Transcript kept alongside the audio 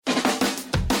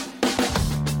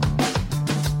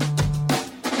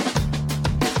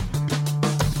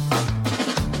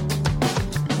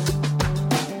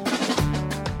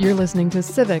You're listening to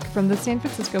Civic from the San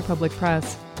Francisco Public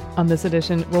Press. On this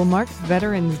edition, we'll mark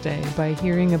Veterans Day by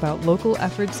hearing about local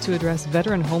efforts to address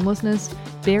veteran homelessness,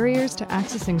 barriers to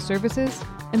accessing services,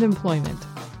 and employment.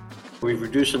 We've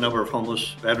reduced the number of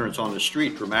homeless veterans on the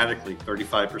street dramatically,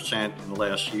 35% in the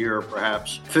last year,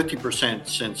 perhaps 50%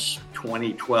 since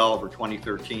 2012 or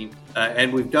 2013.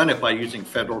 And we've done it by using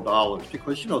federal dollars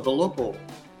because, the local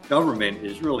government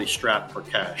is really strapped for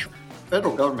cash.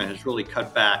 Federal government has really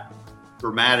cut back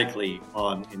dramatically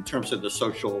in terms of the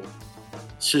social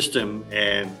system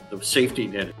and the safety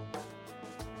net.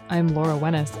 I'm Laura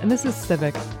Wennis, and this is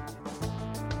Civic.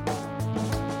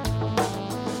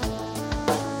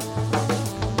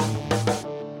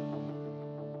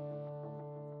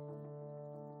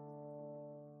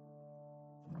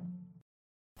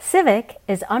 Civic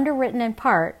is underwritten in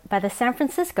part by the San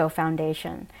Francisco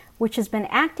Foundation, which has been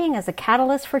acting as a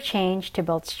catalyst for change to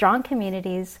build strong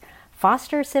communities,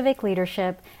 foster civic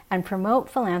leadership, and promote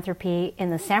philanthropy in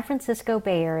the San Francisco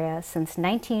Bay Area since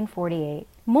 1948.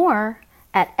 More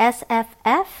at sff.org.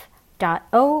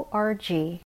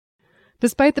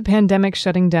 Despite the pandemic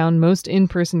shutting down most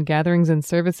in-person gatherings and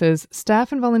services,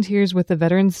 staff and volunteers with the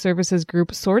Veterans Services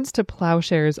group Swords to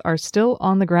Plowshares are still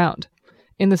on the ground.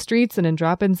 In the streets and in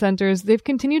drop-in centers, they've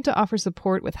continued to offer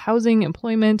support with housing,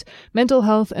 employment, mental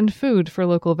health, and food for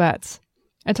local vets.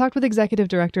 I talked with Executive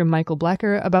Director Michael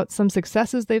Blecker about some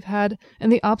successes they've had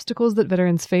and the obstacles that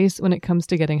veterans face when it comes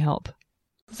to getting help.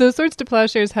 So Swords to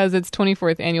Plowshares has its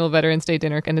 24th annual Veterans Day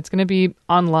dinner, and it's going to be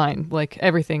online, like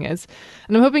everything is.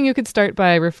 And I'm hoping you could start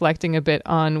by reflecting a bit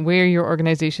on where your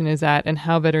organization is at and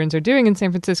how veterans are doing in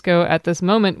San Francisco at this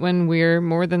moment when we're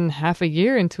more than half a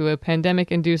year into a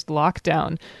pandemic-induced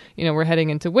lockdown. We're heading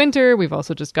into winter. We've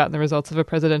also just gotten the results of a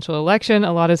presidential election.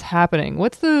 A lot is happening.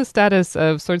 What's the status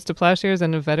of Swords to Plowshares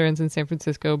and of veterans in San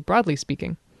Francisco, broadly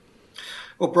speaking?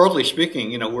 Well, broadly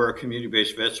speaking, we're a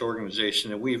community-based vets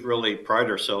organization, and we've really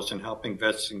prided ourselves in helping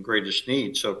vets in greatest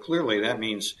need. So clearly that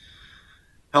means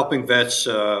helping vets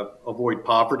avoid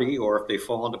poverty, or if they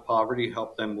fall into poverty,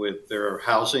 help them with their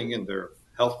housing and their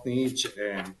health needs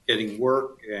and getting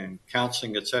work and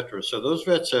counseling, et cetera. So those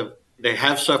vets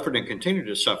have suffered and continue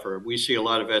to suffer. We see a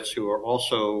lot of vets who are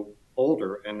also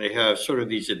older, and they have sort of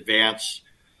these advanced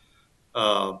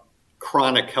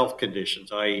chronic health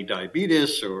conditions, i.e.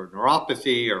 diabetes or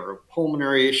neuropathy or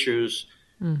pulmonary issues,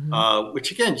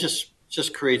 which again just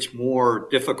creates more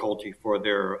difficulty for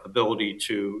their ability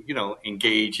to,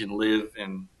 engage and live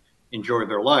and enjoy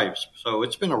their lives. So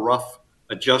it's been a rough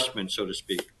adjustment, so to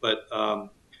speak. But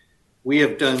we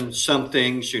have done some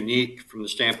things unique from the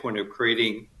standpoint of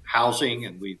creating housing,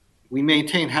 and we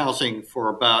maintain housing for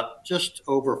about just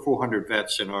over 400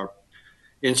 vets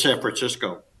in San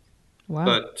Francisco. Wow.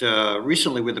 But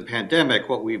recently with the pandemic,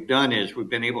 what we've done is we've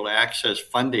been able to access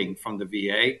funding from the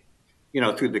VA,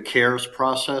 through the CARES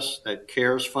process, that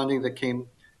CARES funding that came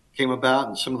about,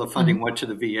 and some of the funding went to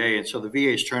the VA. And so the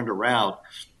VA has turned around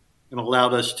and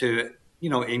allowed us to,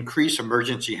 increase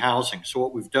emergency housing. So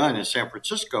what we've done in San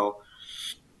Francisco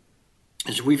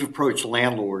is we've approached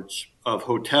landlords of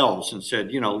hotels and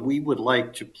said, we would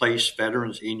like to place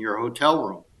veterans in your hotel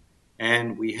room,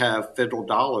 and we have federal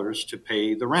dollars to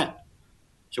pay the rent.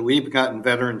 So we've gotten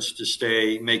veterans to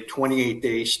make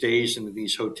 28-day stays in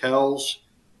these hotels.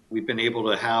 We've been able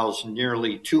to house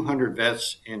nearly 200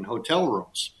 vets in hotel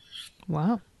rooms.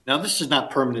 Wow. Now, this is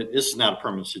not permanent. This is not a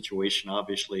permanent situation.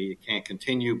 Obviously, it can't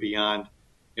continue beyond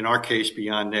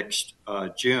next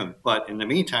June. But in the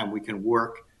meantime, we can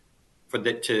work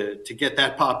to get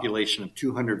that population of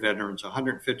 200 veterans,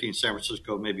 150 in San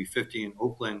Francisco, maybe 50 in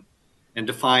Oakland, and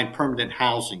to find permanent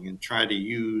housing and try to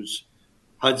use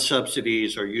HUD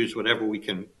subsidies or use whatever we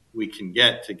can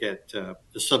get to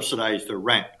subsidize their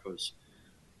rent, because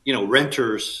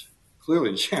renters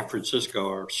clearly in San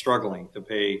Francisco are struggling to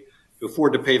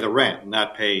afford to pay the rent and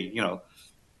not pay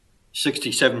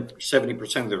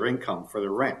 70% of their income for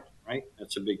their rent. Right,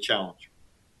 that's a big challenge.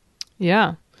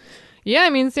 Yeah.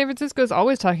 San Francisco is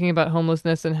always talking about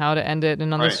homelessness and how to end it.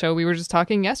 And on this show, we were just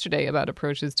talking yesterday about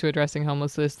approaches to addressing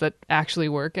homelessness that actually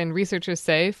work. And researchers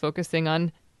say focusing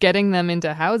on getting them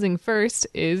into housing first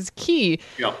is key.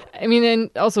 Yeah. And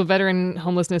also veteran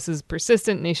homelessness is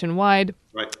persistent nationwide.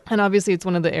 Right. And obviously it's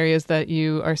one of the areas that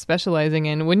you are specializing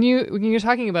in. When you're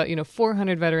talking about,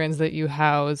 400 veterans that you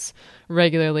house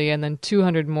regularly and then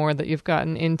 200 more that you've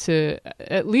gotten into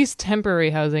at least temporary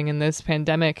housing in this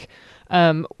pandemic,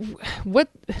 how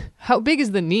big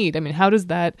is the need? How does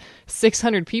that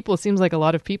 600 people seems like a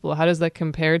lot of people? How does that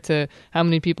compare to how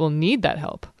many people need that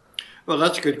help? Well,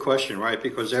 that's a good question, right?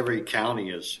 Because every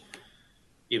county is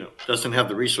doesn't have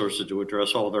the resources to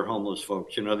address all their homeless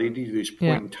folks. They do these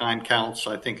point in time counts,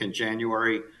 I think, in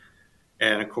January.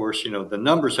 And of course, the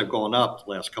numbers have gone up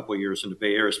the last couple of years in the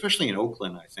Bay Area, especially in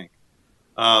Oakland, I think.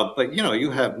 But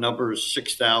you have numbers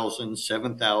 6,000,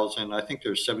 7,000. I think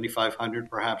there's 7,500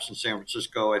 perhaps in San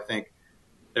Francisco. I think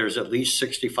there's at least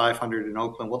 6,500 in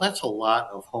Oakland. Well, that's a lot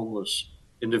of homeless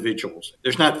individuals.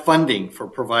 There's not funding for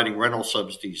providing rental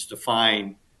subsidies to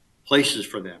find places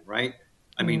for them, right?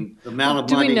 I mean, the amount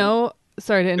of money. Do we know?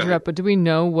 Sorry to interrupt, but do we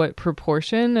know what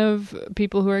proportion of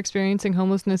people who are experiencing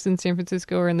homelessness in San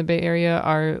Francisco or in the Bay Area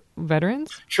are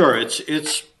veterans? Sure,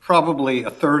 it's probably a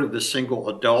third of the single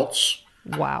adults.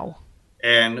 Wow.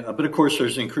 And but of course,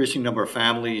 there's an increasing number of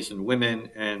families and women.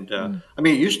 And I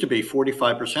mean, it used to be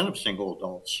 45% of single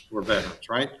adults were veterans,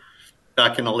 right?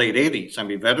 Back in the late 80s. I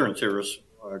mean, veterans, there was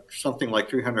something like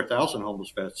 300,000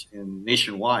 homeless vets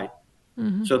nationwide.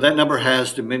 Mm-hmm. So that number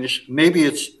has diminished. Maybe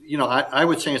it's, I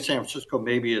would say in San Francisco,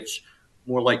 maybe it's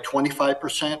more like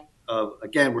 25% of,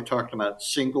 again, we're talking about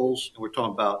singles and we're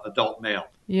talking about adult male.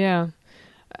 Yeah.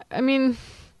 I mean,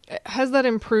 has that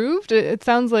improved? It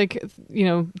sounds like,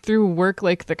 through work,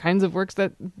 like the kinds of work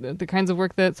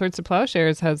that Swords to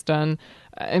Plowshares has done.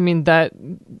 I mean, that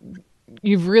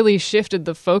you've really shifted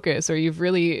the focus, or you've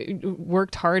really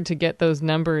worked hard to get those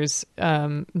numbers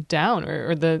down,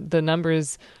 or the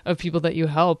numbers of people that you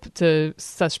help to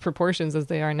such proportions as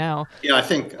they are now. Yeah, I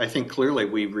think clearly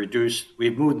we've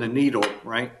moved the needle,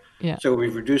 right? Yeah. So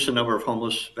we've reduced the number of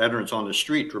homeless veterans on the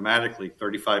street dramatically,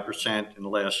 35% in the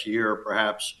last year,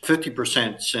 perhaps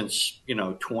 50% since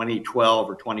 2012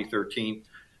 or 2013,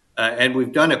 and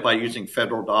we've done it by using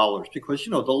federal dollars because the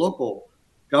local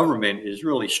government is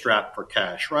really strapped for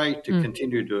cash, right? To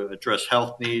continue to address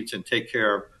health needs and take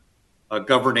care of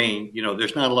governing.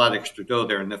 There's not a lot of extra dough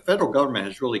there, and the federal government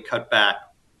has really cut back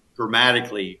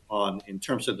dramatically in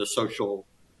terms of the social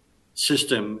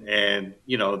system and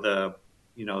the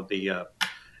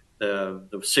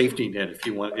safety net, if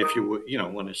you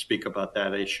want to speak about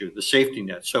that issue, the safety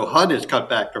net. So HUD has cut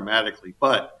back dramatically,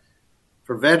 but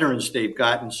for veterans, they've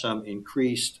gotten some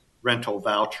increased rental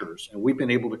vouchers, and we've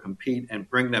been able to compete and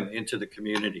bring them into the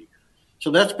community. So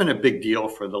that's been a big deal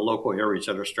for the local areas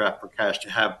that are strapped for cash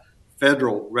to have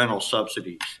federal rental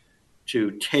subsidies to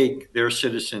take their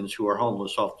citizens who are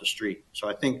homeless off the street. So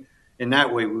I think in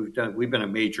that way we've been a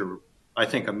major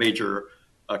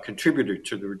contributor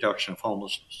to the reduction of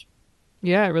homelessness.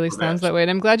 Yeah, it really sounds that way.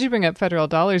 And I'm glad you bring up federal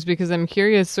dollars because I'm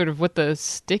curious sort of what the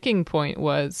sticking point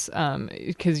was,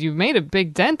 because you've made a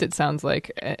big dent, it sounds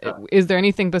like. Is there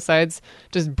anything besides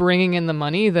just bringing in the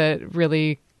money that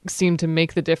really seemed to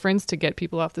make the difference to get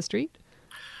people off the street?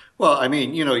 Well, I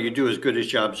mean, you do as good a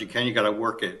job as you can. You got to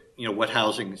work at, what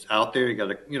housing is out there. You got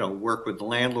to, work with the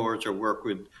landlords or work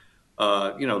with,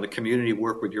 the community,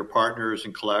 work with your partners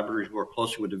and collaborators, work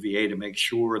closely with the VA to make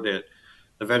sure that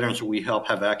the veterans that we help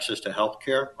have access to health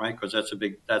care, right? Because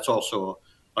that's also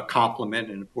a complement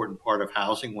and important part of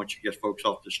housing once you get folks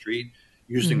off the street.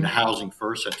 Using the housing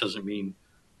first, that doesn't mean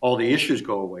all the issues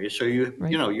go away. So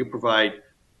you provide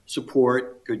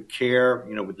support, good care,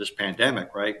 with this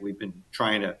pandemic, right? We've been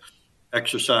trying to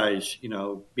exercise,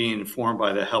 being informed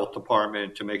by the health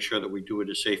department to make sure that we do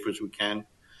it as safe as we can.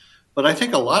 But I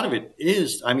think a lot of it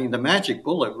is, the magic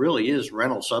bullet really is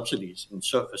rental subsidies. And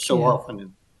so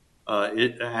often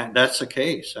that's the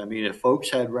case. I mean, if folks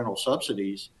had rental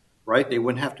subsidies, right, they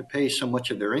wouldn't have to pay so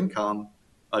much of their income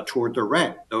toward their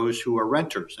rent, those who are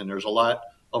renters. And there's a lot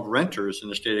of renters in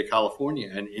the state of California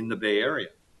and in the Bay Area.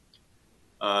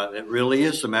 It really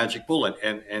is the magic bullet.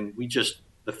 And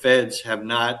the feds have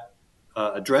not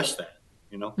addressed that,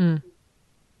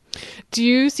 Do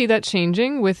you see that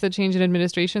changing with the change in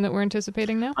administration that we're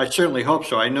anticipating now? I certainly hope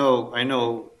so. I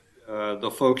know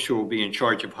the folks who will be in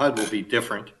charge of HUD will be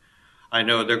different. I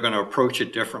know they're going to approach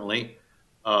it differently.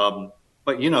 But,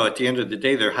 at the end of the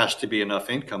day, there has to be enough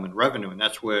income and revenue. And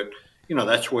that's where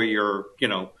your,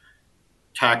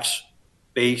 tax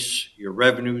base, your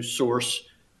revenue source,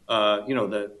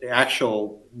 the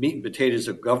actual meat and potatoes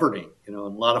of governing, and a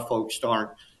lot of folks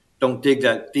don't dig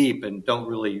that deep and don't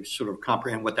really sort of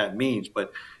comprehend what that means.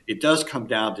 But it does come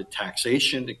down to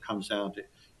taxation. It comes down to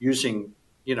using,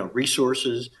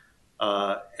 resources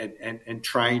and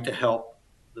trying to help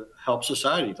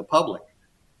society, the public.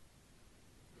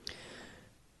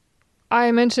 I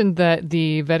mentioned that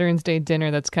the Veterans Day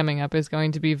dinner that's coming up is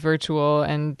going to be virtual,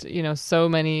 and so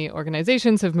many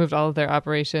organizations have moved all of their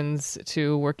operations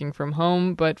to working from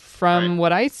home. But from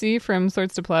what I see from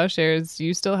Swords to Plowshares,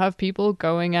 you still have people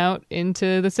going out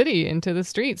into the city, into the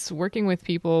streets, working with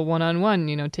people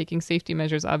one-on-one, taking safety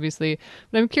measures, obviously.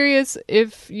 But I'm curious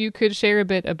if you could share a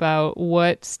bit about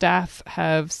what staff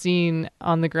have seen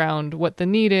on the ground, what the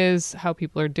need is, how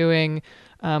people are doing.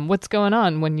 What's going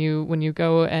on when you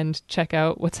go and check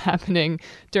out what's happening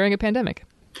during a pandemic?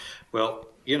 Well,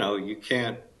 you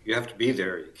have to be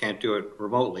there. You can't do it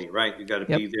remotely, right? You got to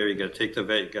be there. You got to take the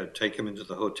vet. You got to take them into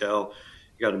the hotel.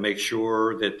 You got to make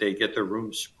sure that they get their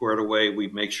rooms squared away. We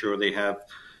make sure they have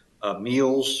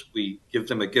meals. We give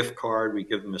them a gift card. We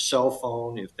give them a cell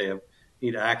phone. If they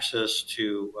need access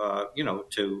to,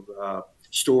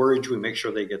 storage, we make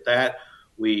sure they get that.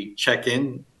 We check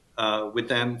in with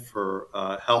them for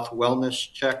health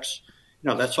wellness checks.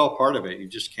 That's all part of it. You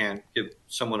just can't give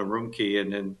someone a room key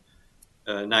and then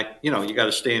you got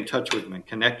to stay in touch with them and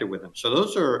connected with them. So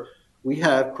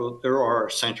there are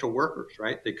essential workers,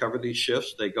 right? They cover these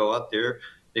shifts. They go out there,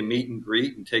 they meet and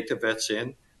greet and take the vets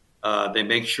in. They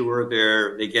make sure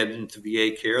they get into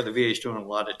VA care. The VA is doing a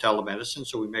lot of telemedicine,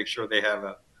 so we make sure they have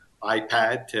an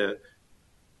iPad to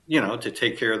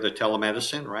take care of the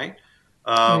telemedicine, right?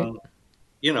 Right.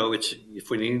 If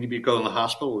we need to go in the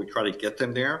hospital, we try to get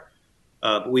them there.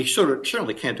 But we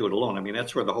certainly can't do it alone. I mean,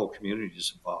 that's where the whole community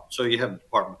is involved. So you have the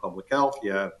Department of Public Health,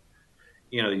 you have,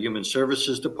 the Human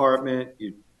Services Department.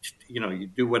 You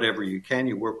do whatever you can.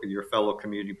 You work with your fellow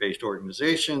community-based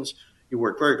organizations. You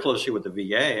work very closely with the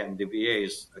VA, and the VA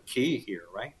is a key here,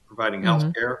 right? Providing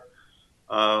health care.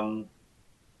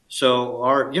 So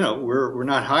we're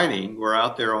not hiding. We're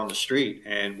out there on the street,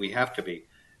 and we have to be.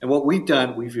 And what we've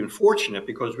done, we've been fortunate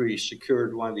because we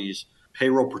secured one of these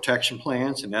payroll protection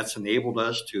plans, and that's enabled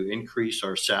us to increase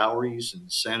our salaries and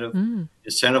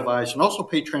incentivize, and also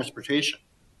pay transportation.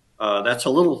 That's a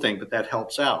little thing, but that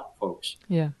helps out folks.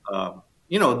 Yeah.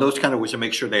 Those kind of ways to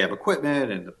make sure they have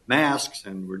equipment and the masks,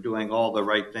 and we're doing all the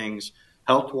right things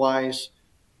health-wise.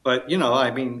 But,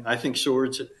 I think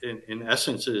Swords, in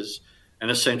essence, is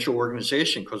an essential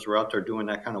organization because we're out there doing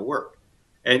that kind of work.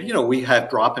 And, we have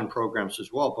drop-in programs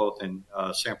as well, both in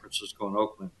San Francisco and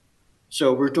Oakland.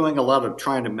 So we're doing a lot of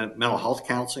trying to mental health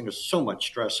counseling. There's so much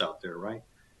stress out there, right?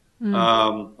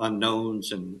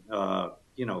 Unknowns and,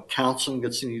 counseling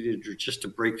that's needed just to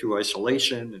break through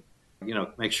isolation and,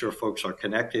 make sure folks are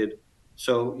connected.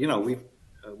 So,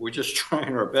 we're just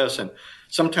trying our best. And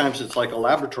sometimes it's like a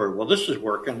laboratory. Well, this is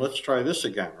working. Let's try this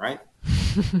again, right?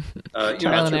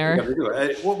 Trial and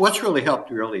error. What's really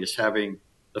helped is having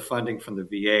the funding from the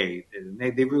VA. And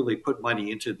they really put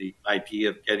money into the idea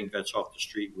of getting vets off the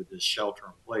street with this shelter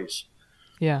in place.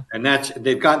 Yeah. And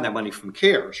they've gotten that money from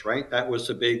CARES, right? That was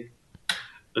the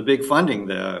big funding,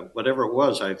 whatever it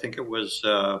was. I think it was,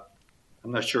 I'm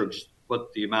not sure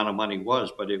what the amount of money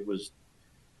was, but it was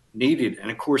needed.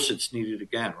 And of course it's needed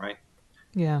again, right?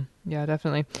 Yeah,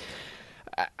 definitely.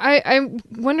 I'm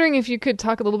wondering if you could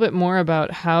talk a little bit more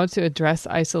about how to address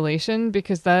isolation,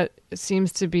 because that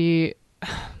seems to be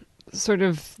sort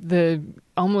of the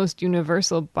almost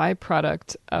universal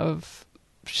byproduct of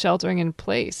sheltering in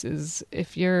place. Is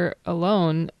if you're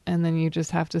alone and then you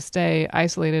just have to stay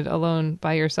isolated alone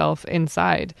by yourself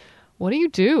inside. What do you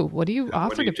do? What do you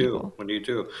offer to people? What do you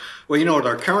do? Well, with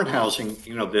our current housing,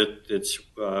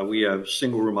 we have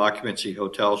single room occupancy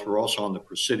hotels. We're also on the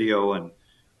Presidio, and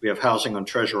we have housing on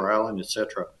Treasure Island, et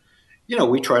cetera.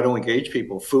 We try to engage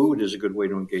people. Food is a good way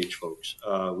to engage folks.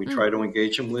 We try to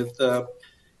engage them with,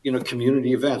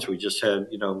 community events. We just had,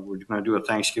 we're going to do a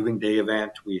Thanksgiving Day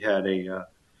event.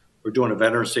 We're doing a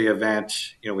Veterans Day event.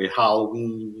 We had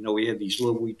Halloween.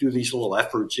 We do these little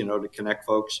efforts, to connect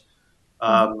folks.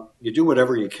 You do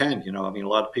whatever you can. A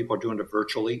lot of people are doing it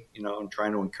virtually, and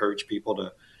trying to encourage people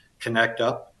to connect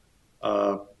up.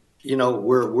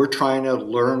 We're trying to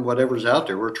learn whatever's out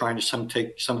there. We're trying to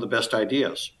take some of the best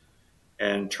ideas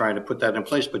and trying to put that in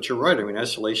place. But you're right.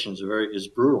 Isolation is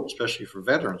brutal, especially for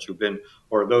veterans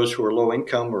or those who are low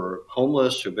income or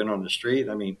homeless who've been on the street.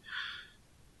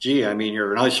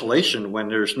 You're in isolation when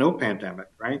there's no pandemic,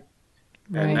 right?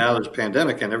 And now there's a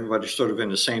pandemic and everybody's sort of in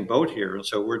the same boat here. And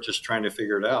so we're just trying to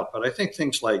figure it out. But I think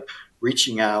things like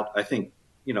reaching out,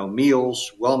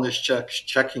 meals, wellness checks,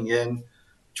 checking in,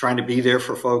 trying to be there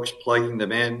for folks, plugging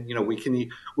them in.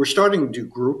 We're starting to do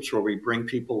groups where we bring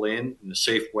people in a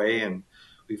safe way, and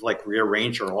we've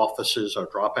rearranged our offices, our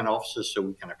drop-in offices, so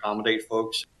we can accommodate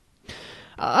folks.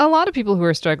 A lot of people who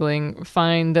are struggling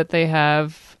find that they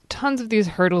have tons of these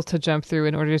hurdles to jump through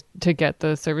in order to get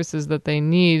the services that they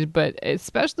need, but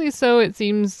especially so, it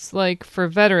seems like for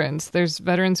veterans. There's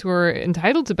veterans who are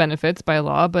entitled to benefits by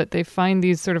law, but they find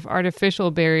these sort of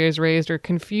artificial barriers raised or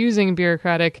confusing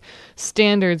bureaucratic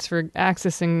standards for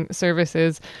accessing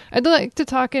services. I'd like to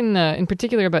talk in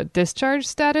particular about discharge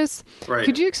status. Right.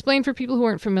 Could you explain for people who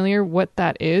aren't familiar what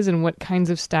that is and what kinds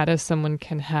of status someone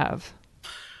can have?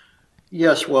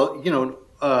 Yes, well,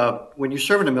 when you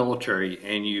serve in the military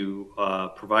and you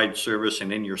provide service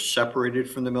and then you're separated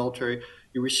from the military,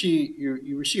 you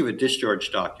receive a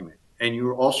discharge document, and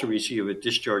you also receive a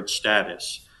discharge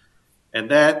status.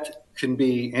 And that can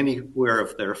be anywhere.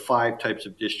 If there are 5 types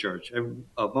of discharge.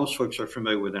 Most folks are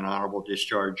familiar with an honorable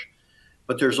discharge,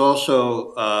 but there's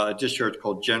also a discharge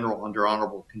called general under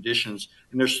honorable conditions.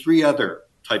 And there's 3 other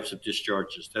types of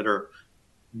discharges that are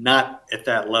not at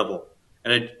that level.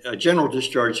 And a general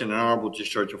discharge and an honorable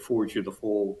discharge affords you the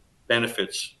full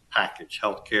benefits package,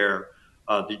 health care,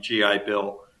 the GI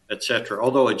Bill, etc.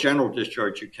 Although a general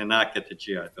discharge, you cannot get the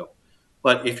GI Bill.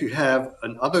 But if you have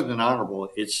an other than honorable,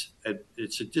 it's a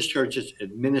discharge that's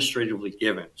administratively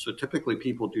given. So typically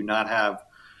people do not have,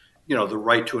 the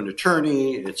right to an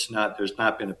attorney. There's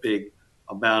not been a big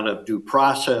amount of due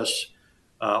process.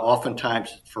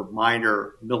 Oftentimes for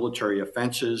minor military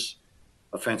offenses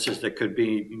that could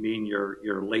mean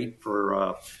you're late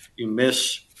for, you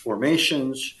miss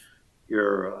formations,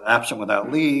 you're absent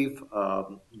without leave,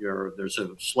 there's a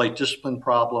slight discipline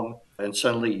problem, and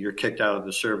suddenly you're kicked out of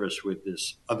the service with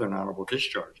this other honorable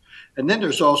discharge. And then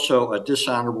there's also a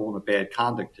dishonorable and a bad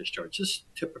conduct discharge. This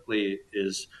typically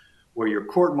is where you're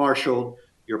court-martialed,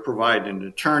 you're provided an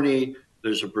attorney,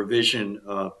 there's a provision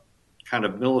of kind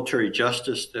of military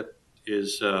justice that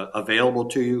is available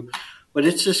to you. But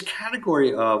it's this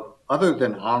category of other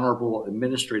than honorable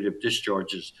administrative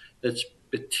discharges that's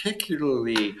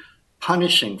particularly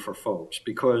punishing for folks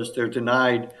because they're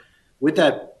denied, with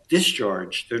that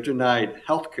discharge, they're denied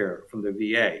health care from the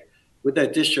VA. With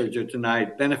that discharge, they're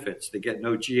denied benefits. They get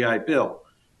no GI Bill,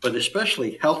 but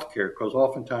especially health care, because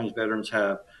oftentimes veterans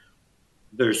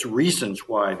there's reasons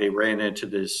why they ran into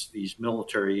these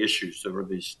military issues. There were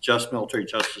these military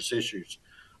justice issues.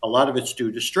 A lot of it's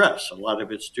due to stress. A lot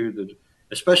of it's due to,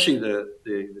 especially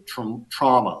the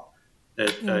trauma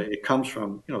that it comes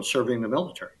from, serving the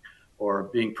military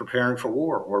or preparing for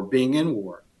war or being in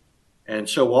war. And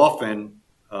so often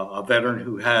a veteran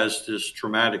who has this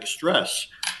traumatic stress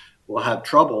will have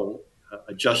trouble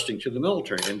adjusting to the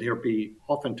military. And there'll be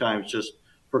oftentimes just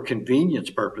for convenience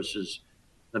purposes,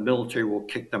 the military will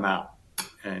kick them out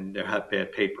and they have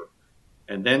bad paper.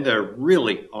 And then they're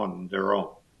really on their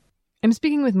own. I'm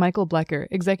speaking with Michael Blecker,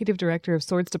 Executive Director of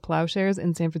Swords to Plowshares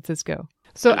in San Francisco.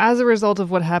 So as a result of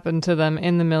what happened to them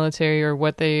in the military or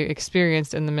what they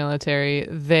experienced in the military,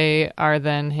 they are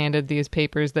then handed these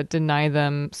papers that deny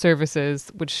them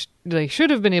services, which they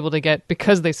should have been able to get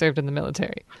because they served in the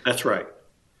military. That's right.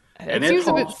 And it seems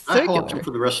a bit circular. That haunts them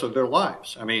for the rest of their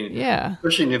lives. I mean,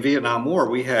 especially in the Vietnam War,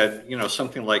 we had,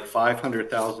 something like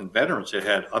 500,000 veterans that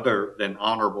had other than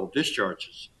honorable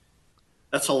discharges.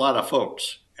 That's a lot of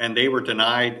folks. And they were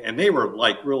denied, and they were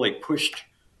really pushed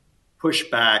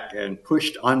back and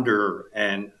pushed under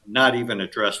and not even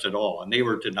addressed at all. And they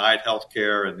were denied health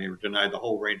care and they were denied the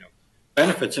whole range of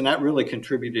benefits. And that really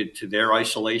contributed to their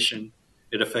isolation.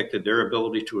 It affected their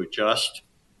ability to adjust.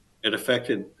 It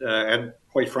affected, and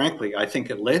quite frankly, I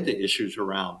think it led to issues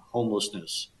around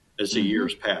homelessness as the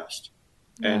years passed.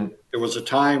 Yeah. And there was a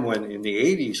time when in the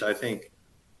 80s, I think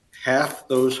half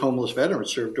those homeless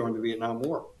veterans served during the Vietnam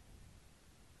War.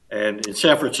 And in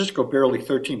San Francisco, barely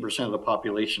 13% of the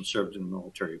population served in the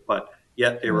military, but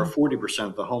yet they were 40%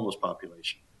 of the homeless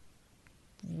population.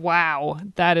 Wow,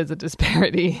 that is a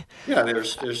disparity. Yeah,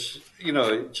 there's just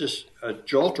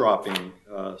jaw-dropping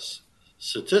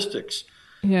statistics.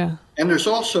 Yeah. And there's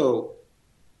also,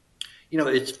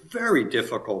 it's very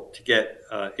difficult to get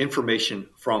information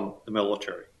from the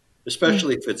military,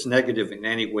 especially if it's negative in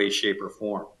any way, shape, or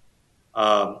form.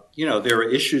 There are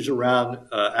issues around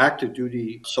active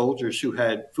duty soldiers who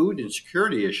had food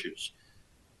insecurity issues,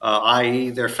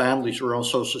 i.e. their families were on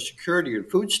Social Security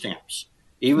and food stamps,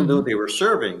 even though they were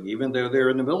serving, even though they were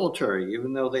in the military,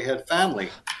 even though they had family.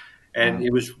 And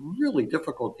it was really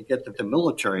difficult to get the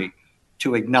military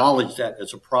to acknowledge that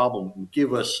as a problem and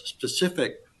give us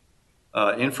specific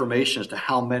information as to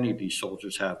how many of these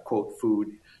soldiers have, quote,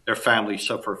 food, their families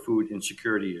suffer food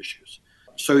insecurity issues.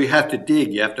 So you have to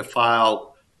dig, you have to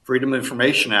file Freedom of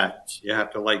Information Acts, you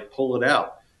have to pull it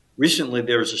out. Recently,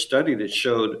 there was a study that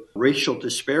showed racial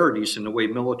disparities in the way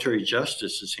military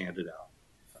justice is handed out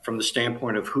from the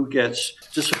standpoint of who gets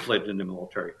disciplined in the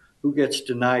military. who gets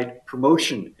denied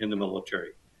promotion in the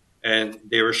military. And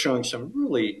they were showing some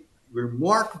really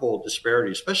remarkable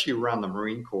disparity, especially around the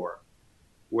Marine Corps,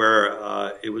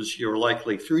 where you're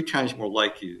likely 3 times more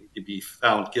likely to be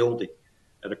found guilty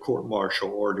at a court martial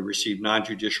or to receive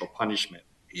non-judicial punishment.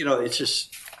 It's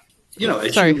just,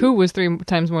 Sorry, who was 3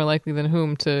 times more likely than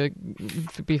whom to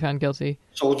be found guilty?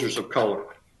 Soldiers of color,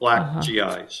 Black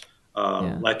GIs,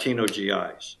 Latino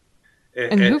GIs.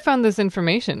 And who found this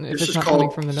information if it's not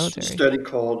coming from the military? A study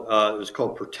called, it was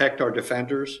called Protect Our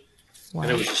Defenders. Wow.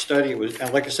 And it was a study,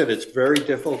 and like I said, it's very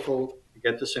difficult to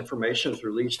get this information. It was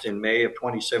released in May of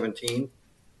 2017.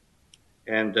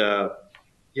 And,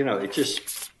 it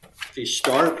just,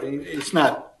 it's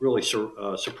not really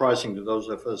surprising to those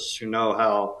of us who know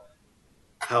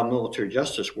how military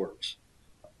justice works.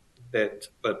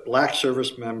 But Black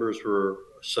service members were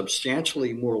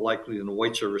substantially more likely than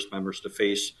white service members to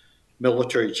face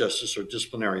military justice or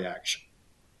disciplinary action.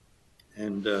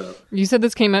 And you said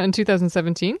this came out in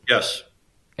 2017? Yes.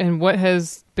 And what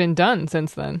has been done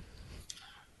since then?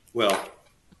 Well,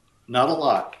 not a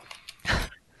lot.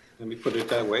 Let me put it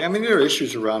that way. I mean, there are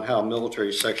issues around how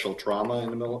military sexual trauma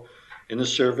in the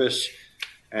service,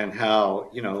 and how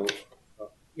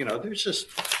there's just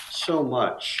so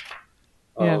much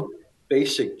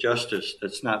basic justice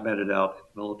that's not meted out in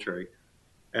the military,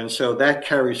 and so that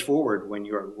carries forward when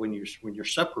you're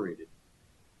separated.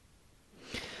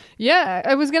 Yeah,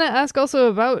 I was going to ask also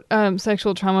about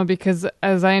sexual trauma, because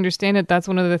as I understand it, that's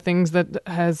one of the things that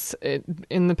has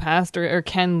in the past or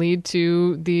can lead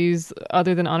to these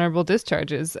other than honorable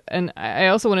discharges. And I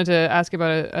also wanted to ask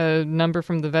about a number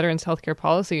from the Veterans Healthcare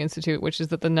Policy Institute, which is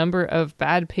that the number of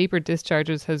bad paper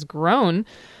discharges has grown.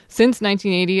 Since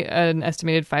 1980, an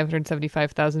estimated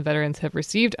 575,000 veterans have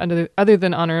received other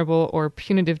than honorable or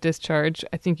punitive discharge.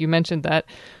 I think you mentioned that.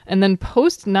 And then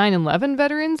post 9/11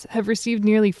 veterans have received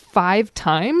nearly 5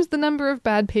 times the number of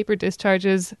bad paper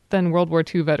discharges than World War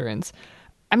II veterans.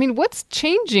 I mean, what's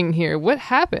changing here? What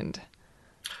happened?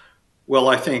 Well,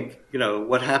 I think,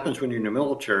 what happens when you're in the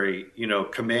military,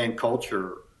 command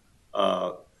culture,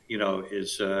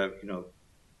 is,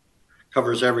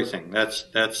 covers everything. That's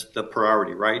the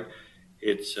priority, right?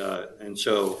 It's and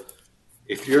so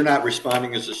if you're not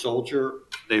responding as a soldier,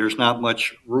 there's not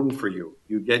much room for you.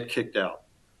 You get kicked out.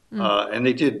 And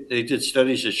they did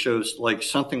studies that shows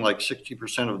something like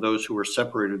 60% of those who were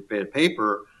separated with bad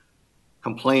paper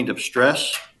complained of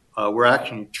stress, were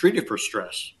actually treated for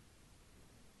stress,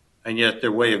 and yet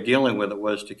their way of dealing with it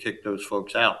was to kick those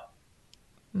folks out.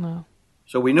 Wow.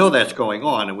 So we know that's going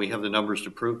on, and we have the numbers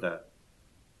to prove that.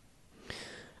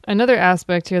 Another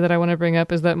aspect here that I want to bring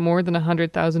up is that more than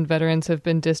 100,000 veterans have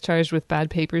been discharged with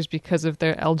bad papers because of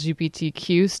their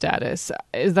LGBTQ status.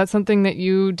 Is that something that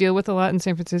you deal with a lot in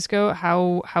San Francisco?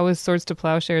 How is Swords to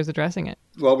Plowshares addressing it?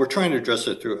 Well, we're trying to address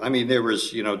it through, there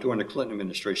was, during the Clinton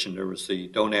administration, there was the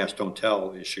don't ask, don't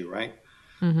tell issue, right?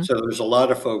 Mm-hmm. So there's a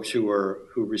lot of folks who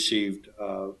received,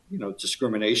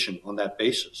 discrimination on that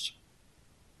basis.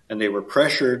 And they were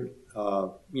pressured,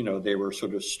 they were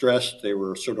sort of stressed, they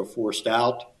were sort of forced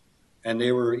out, and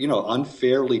they were,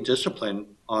 unfairly disciplined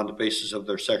on the basis of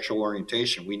their sexual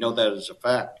orientation. We know that as a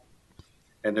fact,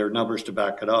 and there are numbers to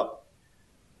back it up.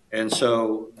 And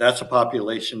so that's a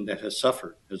population that has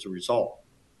suffered as a result.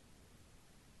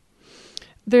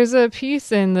 There's a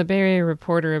piece in the Bay Area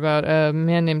Reporter about a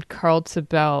man named Carl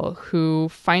Tabell who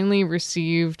finally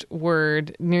received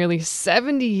word nearly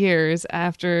 70 years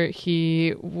after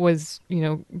he was,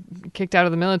 kicked out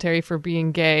of the military for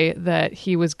being gay, that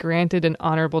he was granted an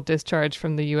honorable discharge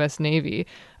from the U.S. Navy.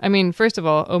 I mean, first of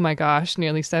all, oh my gosh,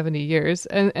 nearly 70 years.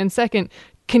 And second,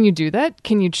 can you do that?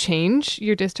 Can you change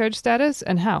your discharge status,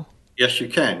 and how? Yes, you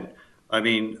can.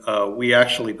 We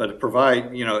actually, but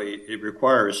it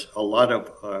requires a lot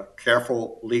of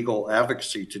careful legal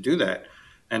advocacy to do that.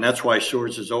 And that's why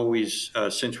Swords has always,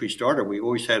 since we started, we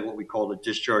always had what we call the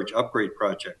Discharge Upgrade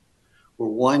Project, where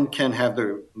one can have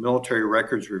their military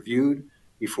records reviewed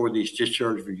before these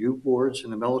discharge review boards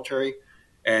in the military.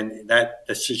 And that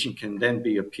decision can then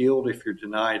be appealed if you're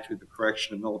denied through the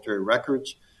correction of military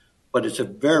records. But it's a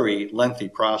very lengthy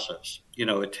process.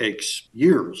 It takes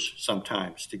years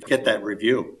sometimes to get that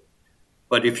review.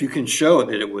 But if you can show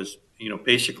that it was,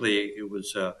 basically it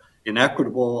was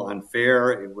inequitable,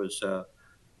 unfair, it was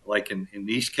like in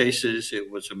these cases,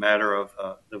 it was a matter of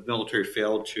the military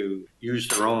failed to use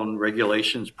their own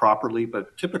regulations properly,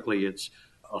 but typically it's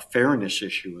a fairness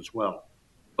issue as well.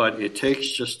 But it takes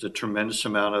just a tremendous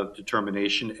amount of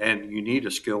determination, and you need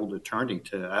a skilled attorney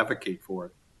to advocate for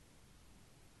it.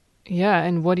 Yeah,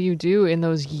 and what do you do in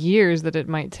those years that it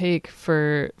might take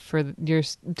for your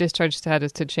discharge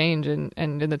status to change, and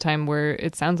in the time where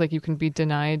it sounds like you can be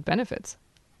denied benefits?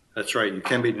 That's right. You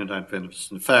can be denied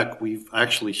benefits. In fact, we've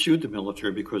actually sued the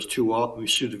military because we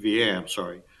sued the VA. I'm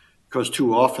sorry, because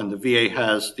too often the VA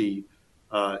has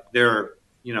they're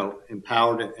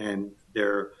empowered and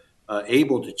they're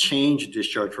able to change a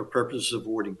discharge for purposes of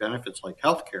awarding benefits like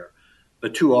health care,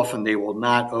 but too often they will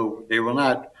not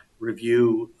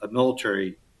review a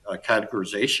military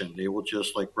categorization. They will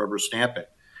just like rubber stamp it,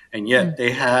 and yet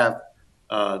they have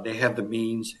the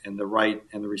means and the right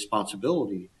and the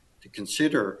responsibility to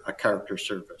consider a character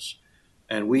service.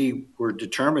 And we were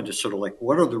determined to sort of like,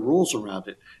 what are the rules around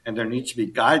it? And there needs to be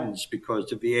guidance because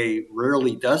the VA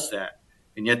rarely does that,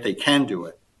 and yet they can do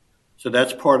it. So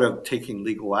that's part of taking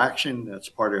legal action. That's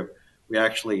part of, we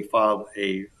actually filed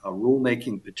a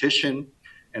rulemaking petition,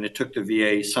 and it took the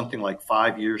VA something like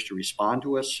 5 years to respond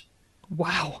to us.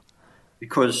 Wow.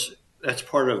 Because that's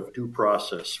part of due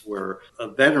process where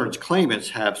veterans claimants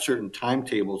have certain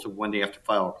timetables of when they have to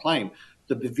file a claim.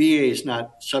 The VA is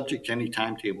not subject to any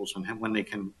timetables on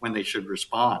when they should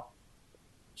respond.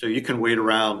 So you can wait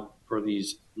around for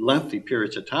these lengthy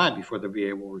periods of time before the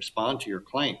VA will respond to your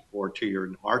claim or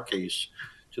in our case,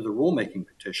 to the rulemaking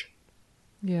petition.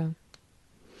 Yeah.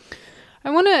 I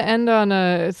want to end on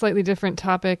a slightly different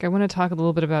topic. I want to talk a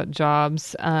little bit about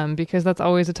jobs, because that's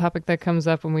always a topic that comes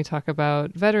up when we talk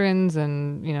about veterans,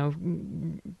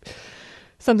 and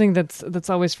something that's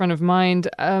always front of mind.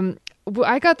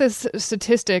 I got this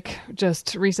statistic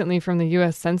just recently from the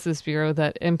U.S. Census Bureau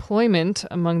that employment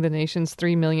among the nation's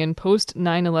 3 million post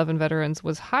 9/11 veterans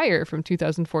was higher from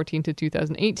 2014 to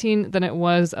 2018 than it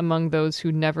was among those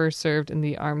who never served in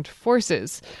the armed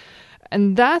forces.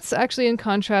 And that's actually in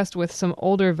contrast with some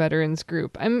older veterans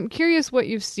group. I'm curious what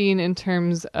you've seen in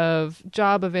terms of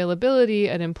job availability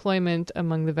and employment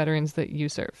among the veterans that you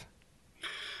serve.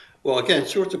 Well, again,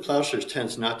 Swords to Plowshares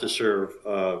tends not to serve,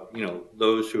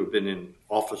 those who have been in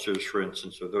officers, for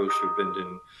instance, or those who have been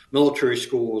in military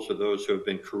schools, or those who have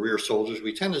been career soldiers.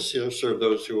 We tend to serve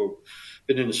those who have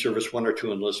been in the service 1 or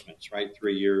 2 enlistments, right?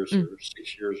 3 years or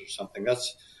 6 years or something.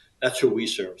 That's who we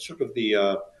serve. Sort of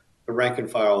the rank and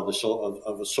file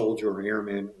of a soldier or an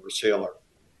airman or a sailor.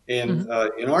 And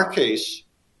in our case,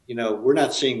 we're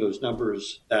not seeing those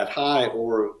numbers that high,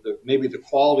 or maybe the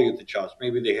quality of the jobs.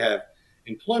 Maybe they have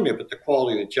employment, but the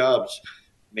quality of the jobs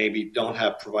maybe don't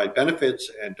provide benefits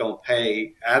and don't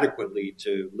pay adequately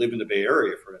to live in the Bay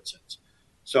Area, for instance.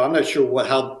 So I'm not sure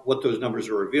what those numbers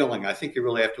are revealing. I think you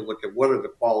really have to look at what are the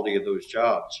quality of those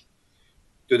jobs.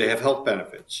 Do they have health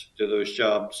benefits? Do those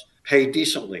jobs pay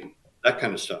decently? That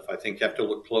kind of stuff. I think you have to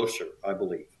look closer, I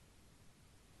believe.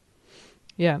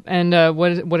 Yeah. And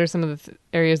what are some of the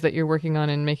areas that you're working on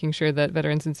in making sure that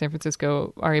veterans in San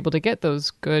Francisco are able to get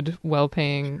those good,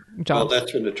 well-paying jobs? Well,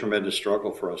 that's been a tremendous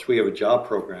struggle for us. We have a job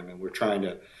program, and we're trying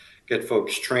to get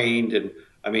folks trained. And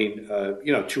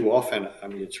too often,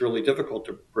 it's really difficult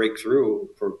to break through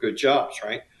for good jobs,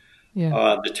 right?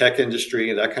 Yeah. The tech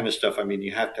industry, that kind of stuff.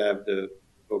 You have to have the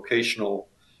vocational,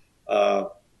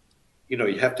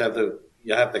 you have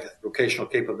the vocational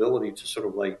capability to sort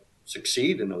of like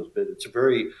succeed in those bits.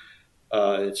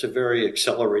 It's a very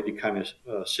accelerated kind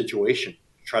of situation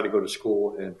to try to go to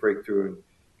school and break through and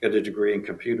get a degree in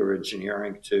computer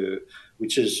engineering,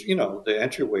 which is the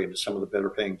entryway into some of the better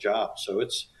paying jobs. So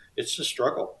it's a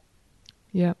struggle.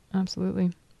 Yeah,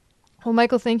 absolutely. Well,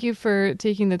 Michael, thank you for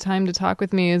taking the time to talk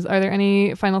with me. Are there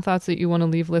any final thoughts that you want to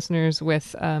leave listeners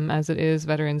with, as it is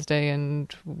Veterans Day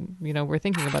and we're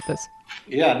thinking about this?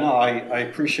 Yeah, no, I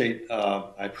appreciate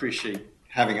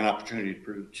having an opportunity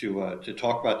to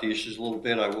talk about the issues a little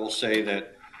bit. I will say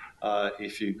that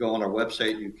if you go on our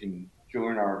website, you can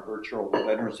join our virtual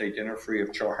Veterans Day dinner free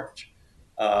of charge,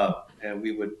 and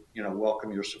we would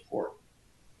welcome your support.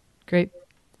 Great.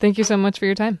 Thank you so much for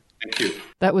your time. Thank you.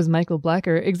 That was Michael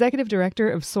Blacker, Executive Director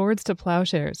of Swords to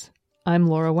Plowshares. I'm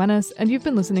Laura Wennes, and you've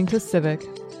been listening to Civic.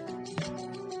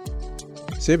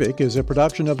 Civic is a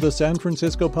production of the San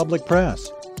Francisco Public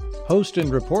Press. Host and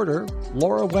reporter,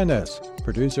 Laura Wennes.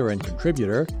 Producer and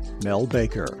contributor, Mel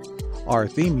Baker. Our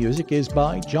theme music is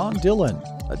by John Dillon.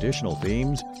 Additional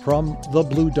themes from the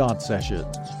Blue Dot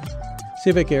Sessions.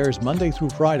 Civic airs Monday through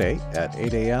Friday at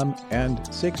 8 a.m.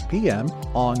 and 6 p.m.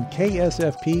 on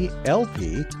KSFP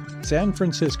LP San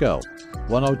Francisco,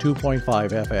 102.5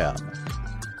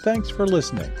 FM. Thanks for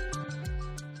listening.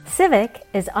 Civic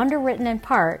is underwritten in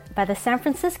part by the San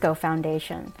Francisco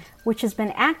Foundation, which has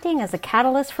been acting as a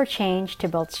catalyst for change to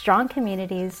build strong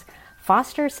communities,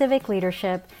 foster civic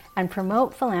leadership, and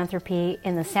promote philanthropy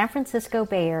in the San Francisco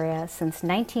Bay Area since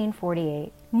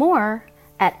 1948. More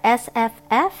at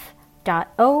sff.org.